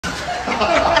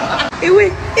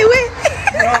Away.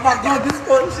 Oh my God, this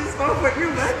one, she's far for you,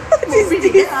 man. What is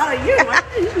this? Get out of here, man.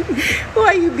 Who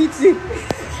are you beating?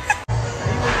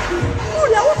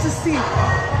 Oh, I want to see.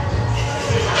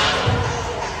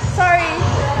 Sorry.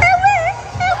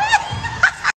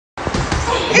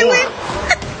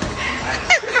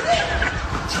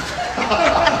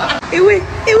 Away.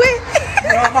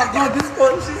 Oh my God, this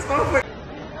one, she's far for you.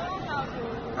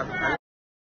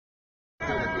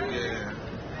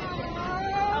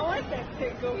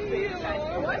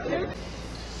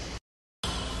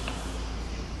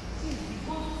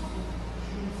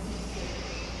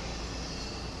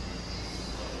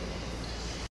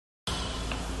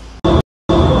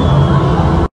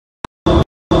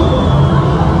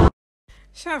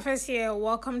 Sheggz here.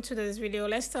 Welcome to this video.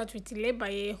 Let's start with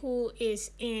ILebaye, who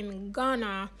is in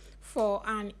Ghana for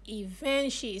an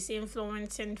event she is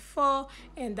influencing for,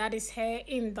 and that is her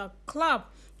in the club,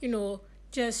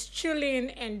 just chilling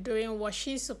and doing what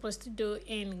she's supposed to do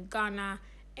in Ghana.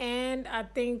 And I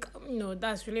think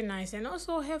that's really nice. And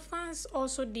also her fans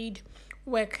also did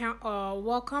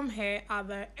welcome her at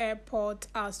the airport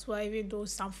as well, even though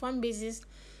some fan bases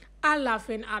are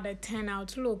laughing at the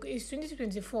turnout. Look, it's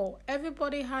 2024.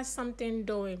 Everybody has something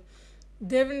doing.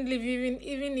 Definitely,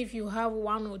 even if you have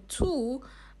one or two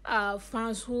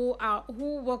fans who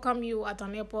welcome you at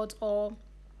an airport or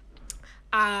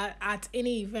at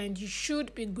any event, you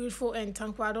should be grateful and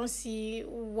thankful. I don't see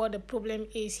what the problem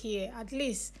is here. At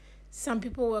least some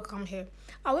people welcome her.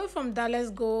 Away from that, let's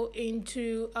go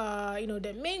into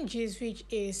the main gist, which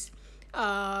is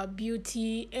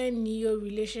Beauty and Neo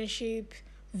relationship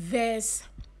versus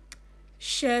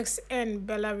Sheggz and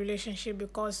Bella relationship,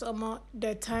 because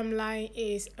the timeline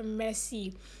is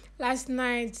messy. Last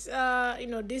night,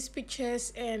 these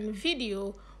pictures and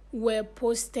video were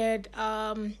posted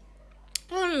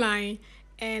online,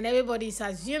 and everybody's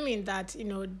assuming that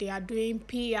they are doing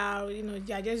PR,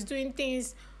 they are just doing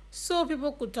things so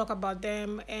people could talk about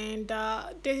them. And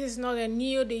this is not a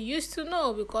Neo they used to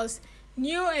know, because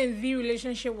Neo and V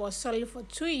relationship was solid for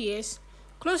 2 years,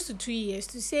 close to 2 years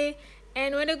to say,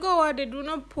 and when they go out, they do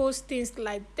not post things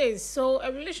like this. So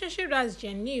a relationship that's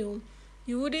genuine,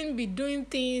 you wouldn't be doing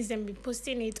things and be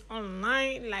posting it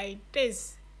online like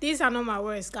this. These are not my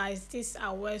words, guys. These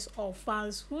are words of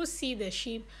fans who see the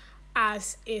ship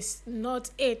as is not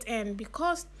it. And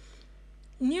because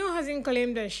Neo hasn't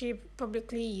claimed the ship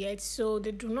publicly yet, so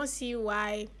they do not see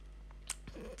why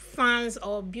fans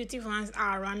or beauty fans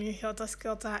are running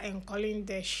helter-skelter and calling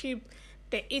the ship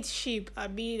the it ship,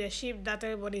 be the ship that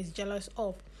everybody is jealous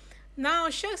of. Now,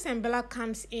 Sheggz and Bella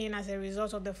comes in as a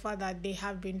result of the fact that they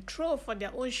have been trolled for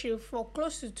their own ship for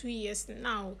close to 2 years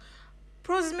now.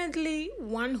 Approximately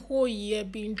 1 whole year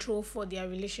being trolled for their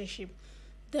relationship.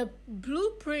 The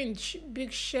blueprint,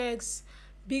 biggest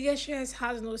Sheggz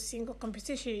has no single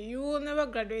competition. You will never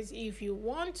graduate if you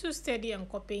want to study and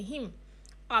copy him.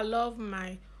 I love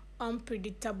my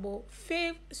unpredictable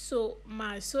fave so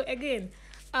much. So again,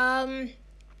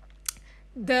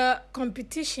 the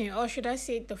competition, or should I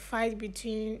say the fight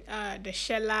between the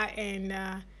Shella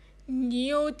and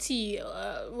Neo T,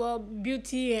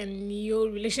 Beauty and Neo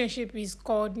relationship is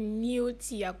called Neo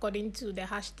T according to the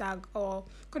hashtag, or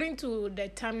according to the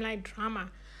timeline drama.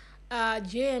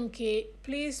 JMK,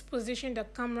 please position the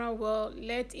camera well.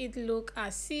 Let it look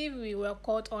as if we were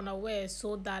caught unaware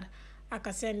so that I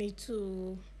can send it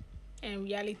to a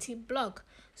reality blog.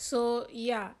 So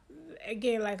yeah,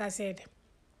 again, like I said,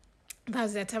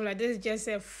 that's the timeline. This is just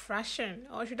a fraction,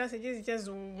 or should I say, this is just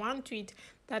one tweet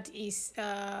that is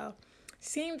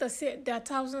saying there are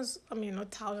thousands, I mean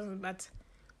not thousands, but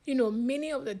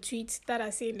many of the tweets that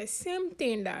are saying the same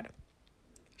thing, that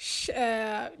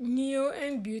Neo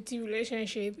and Beauty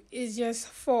relationship is just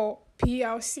for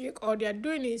PR sake, or they are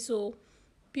doing it so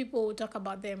people will talk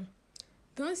about them.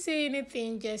 Don't say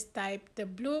anything, just type the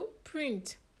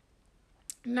blueprint.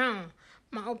 Now,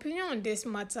 my opinion on this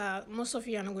matter, most of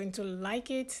you are not going to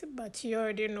like it, but you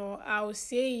already know I'll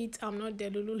say it. I'm not the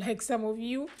Lulu like some of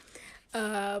you.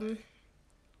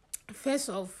 First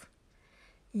off,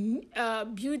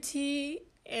 Beauty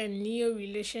and Neo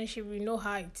relationship, we know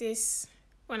how it is.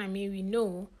 When I mean we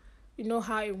know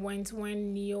how it went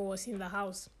when Neo was in the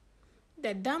house.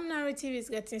 The damn narrative is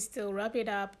getting still. Wrap it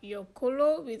up. Your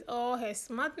Kolo, with all her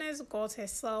smartness, got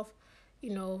herself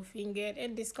fingered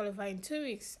and disqualified in 2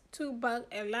 weeks. Took back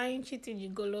a lying, cheating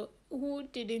gigolo who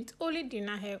didn't only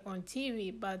deny her on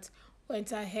TV but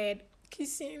went ahead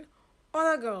kissing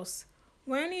other girls.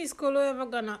 When is Kolo ever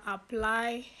gonna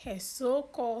apply her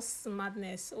so-called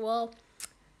smartness? Well,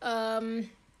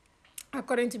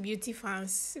 according to beauty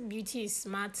fans, Beauty is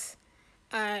smart,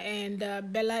 and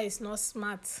Bella is not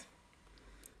smart.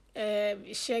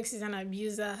 Sheggz is an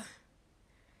abuser.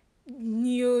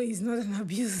 Neo is not an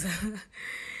abuser.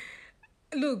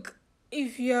 Look,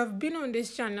 if you have been on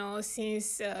this channel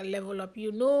since Level Up,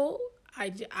 you know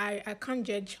I can't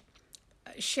judge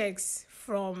Sheggz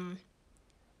from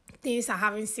things I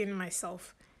haven't seen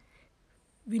myself.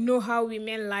 We know how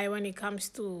women lie when it comes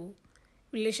to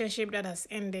relationship that has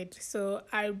ended. So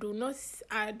I do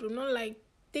not like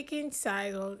taking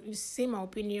sides or say my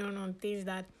opinion on things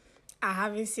that I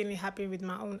haven't seen it happen with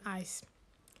my own eyes.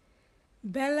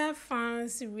 Bella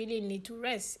fans really need to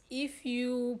rest. If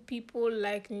you people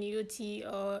like nudity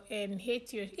or and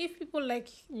hate your if people like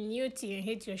nudity and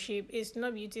hate your shape, it's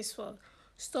not beauty's fault.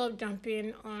 Stop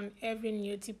jumping on every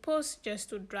nudity post just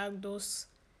to drag those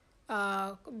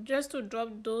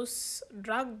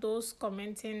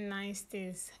commenting nice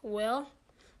things. Well,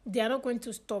 they are not going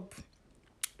to stop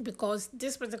because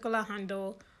this particular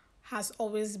handle has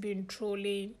always been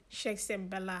trolling Sheggz and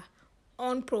Bella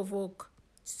unprovoked.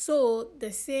 So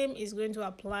the same is going to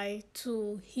apply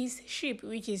to his sheep,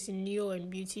 which is Neo and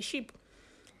Beauty sheep.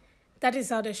 That is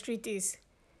how the street is.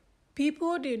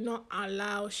 People did not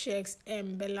allow Sheggz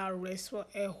and Bella rest for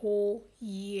a whole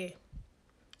year.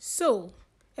 So,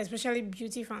 especially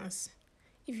beauty fans,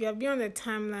 if you have been on the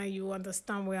timeline, you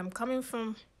understand where I'm coming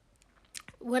from.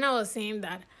 When I was saying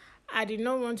that, I did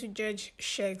not want to judge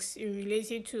Sheggz in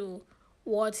relation to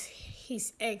what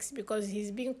his ex, because he's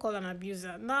being called an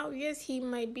abuser. Now, yes, he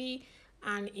might be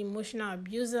an emotional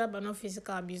abuser, but not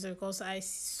physical abuser, because I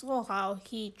saw how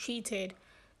he treated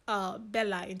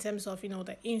Bella in terms of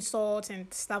the insults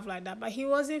and stuff like that. But he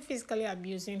wasn't physically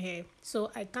abusing her, so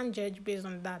I can't judge based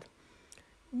on that.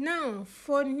 Now,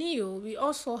 for Neo, we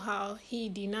also saw how he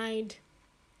denied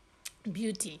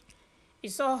Beauty. We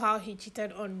saw how he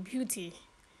cheated on Beauty.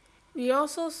 We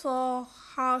also saw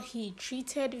how he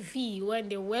treated V when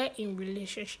they were in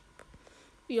relationship.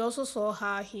 We also saw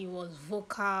how he was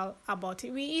vocal about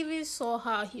it. We even saw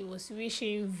how he was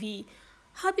wishing V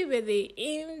happy birthday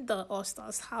in the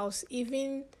Oster's house,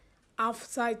 even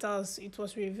after it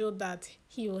was revealed that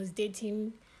he was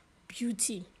dating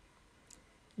Beauty.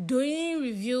 During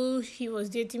review, he was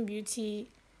dating Beauty,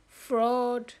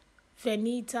 Fraud,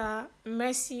 Venita,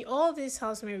 Mercy. All these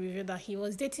housemates revealed that he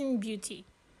was dating Beauty.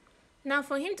 Now,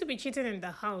 for him to be cheating in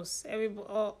the house,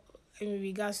 in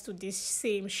regards to this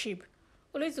same ship,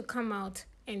 only to come out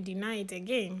and deny it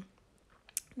again.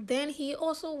 Then he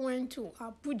also went to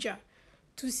Abuja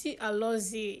to see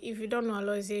ILebaye. If you don't know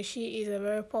ILebaye, she is a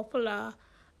very popular,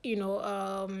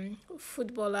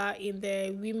 footballer in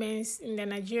the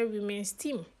Nigerian women's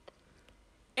team.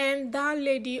 And that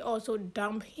lady also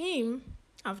dumped him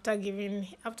after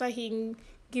him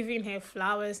giving her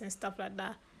flowers and stuff like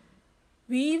that.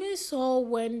 We even saw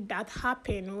when that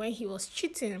happened, when he was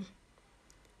cheating,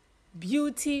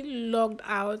 Beauty logged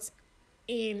out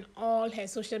in all her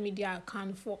social media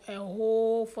account for a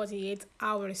whole 48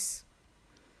 hours.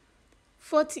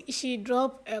 She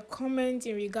dropped a comment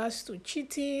in regards to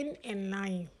cheating and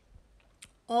lying.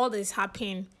 All this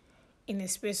happened in the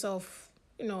space of,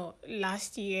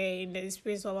 last year, in the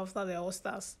space of after the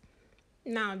All-Stars.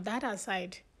 Now, that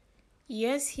aside,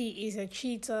 yes, he is a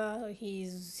cheater,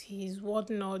 he's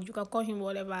whatnot, you can call him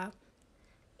whatever.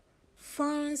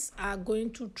 Fans are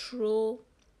going to throw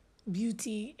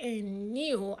Beauty and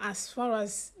Neo as far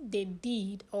as they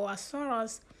did, or as far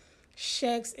as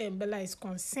Sheggz and Bella is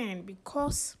concerned,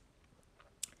 because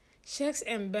Sheggz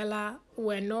and Bella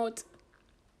were not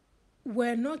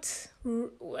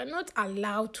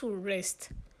allowed to rest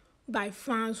by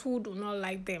fans who do not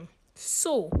like them.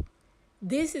 So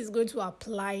this is going to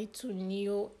apply to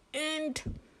Neo and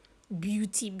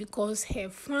Beauty because her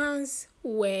fans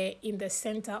were in the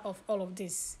center of all of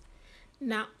this.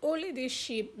 Now, only this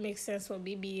ship makes sense for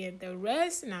BBN. The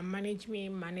rest, now manage me.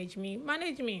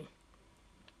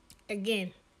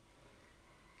 Again,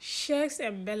 Sheggz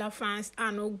and Bella fans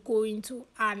are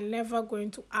never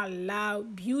going to allow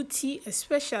Beauty,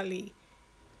 especially,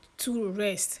 to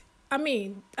rest. I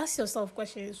mean, ask yourself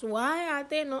questions. Why are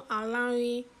they not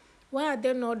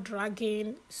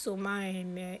dragging Soma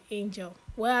and Angel?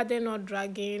 Why are they not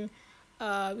dragging,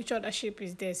 which other ship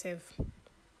is there, Seth?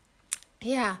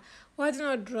 Yeah, why are they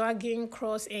not dragging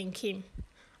Cross and Kim?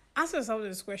 Ask yourself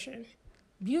this question.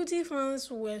 Beauty fans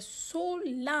were so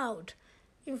loud.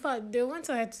 In fact, they went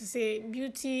ahead to say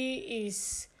Beauty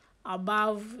is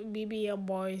above BBM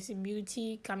boys.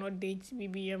 Beauty cannot date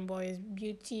BBM boys.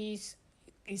 Beauty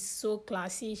is so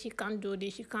classy. She can't do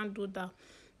this. She can't do that.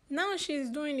 Now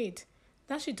she's doing it.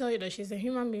 That should tell you that she's a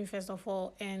human being first of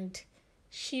all, and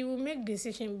she will make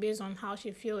decisions based on how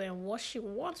she feels and what she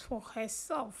wants for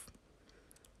herself.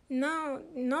 Now,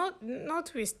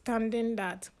 notwithstanding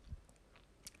that,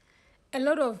 A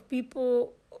lot of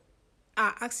people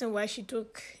are asking why she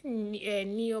took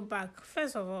Neo back.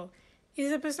 First of all,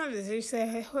 it's a personal decision.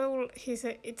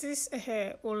 It is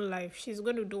her own life. She's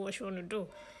going to do what she want to do.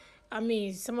 I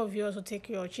mean, some of you also take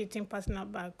your cheating partner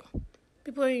back.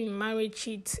 People in marriage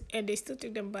cheat and they still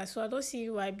take them back. So I don't see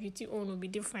why beauty own will be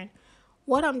different.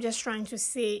 What I'm just trying to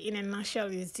say in a nutshell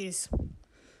is this: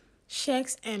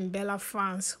 Sheggz and Bella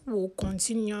fans will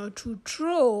continue to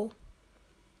troll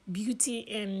Beauty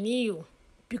and Neo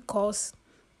because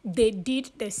they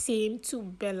did the same to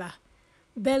Bella.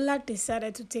 Bella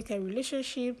decided to take a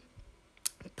relationship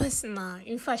personal.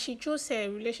 In fact, she chose her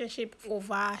relationship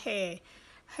over her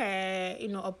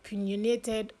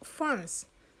opinionated fans.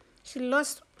 She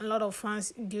lost a lot of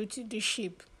fans due to the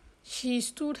ship. She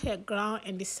stood her ground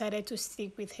and decided to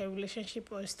stick with her relationship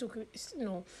or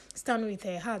stand with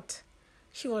her heart.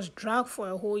 She was dragged for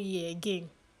a whole year again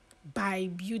by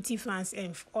beauty fans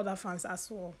and other fans as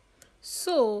well.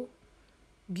 So,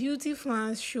 beauty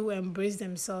fans should embrace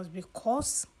themselves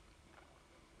because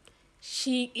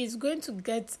she is going to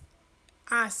get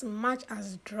as much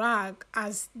as drag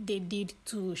as they did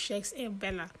to Sheggz and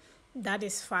Bella. That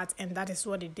is fact and that is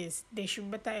what it is. They should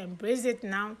better embrace it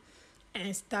now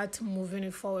and start moving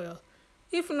it forward.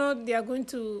 If not, they are going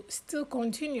to still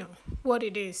continue what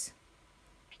it is.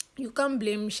 You can't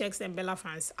blame Sheggz and Bella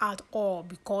fans at all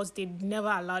because they never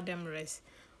allowed them rest.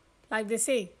 Like they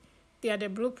say, they are the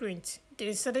blueprint. They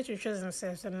decided to choose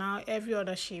themselves, and now every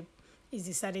other ship is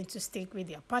deciding to stick with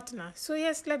their partner. So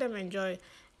yes, let them enjoy.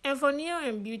 And for Neo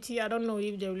and Beauty, I don't know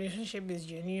if the relationship is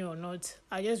genuine or not.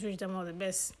 I just wish them all the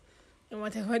best in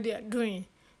whatever they are doing.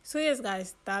 So yes,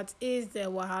 guys, that is the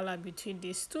wahala between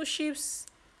these two ships.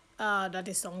 That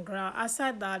is on ground.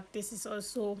 Aside that, this is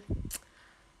also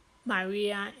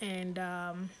Maria and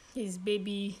her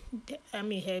baby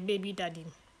daddy.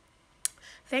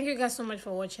 Thank you guys so much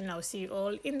for watching. I'll see you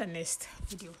all in the next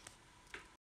video.